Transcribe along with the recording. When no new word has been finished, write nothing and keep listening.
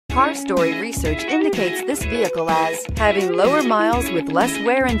Car Story research indicates this vehicle as having lower miles with less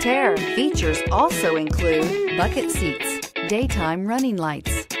wear and tear. Features also include bucket seats, daytime running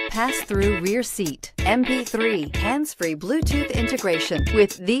lights, pass-through rear seat, MP3, hands-free Bluetooth integration.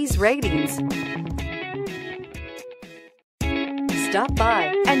 With these ratings, stop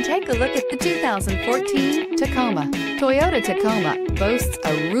by and take a look at the 2014 Tacoma. Toyota Tacoma boasts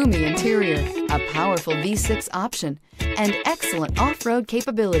a roomy interior, a powerful V6 option, and excellent off-road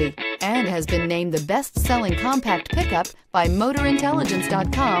capability, and has been named the best-selling compact pickup by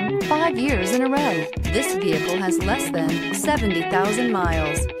MotorIntelligence.com 5 years in a row. This vehicle has less than 70,000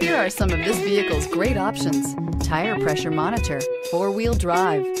 miles. Here are some of this vehicle's great options: tire pressure monitor, 4-wheel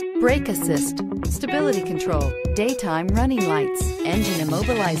drive, brake assist, stability control, daytime running lights, engine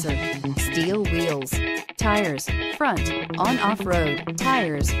immobilizer, steel wheels, tires, front, on-off road,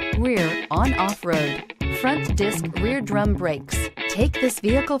 tires, rear, on-off road, front disc rear drum brakes. Take this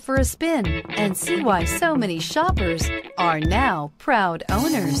vehicle for a spin and see why so many shoppers are now proud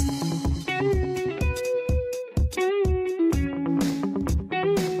owners.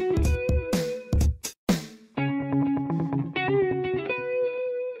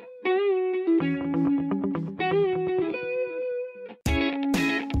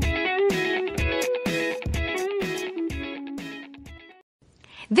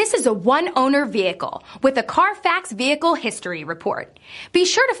 This is a one-owner vehicle with a Carfax Vehicle History Report. Be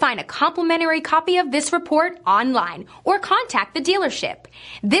sure to find a complimentary copy of this report online or contact the dealership.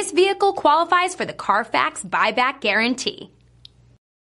 This vehicle qualifies for the Carfax Buyback Guarantee.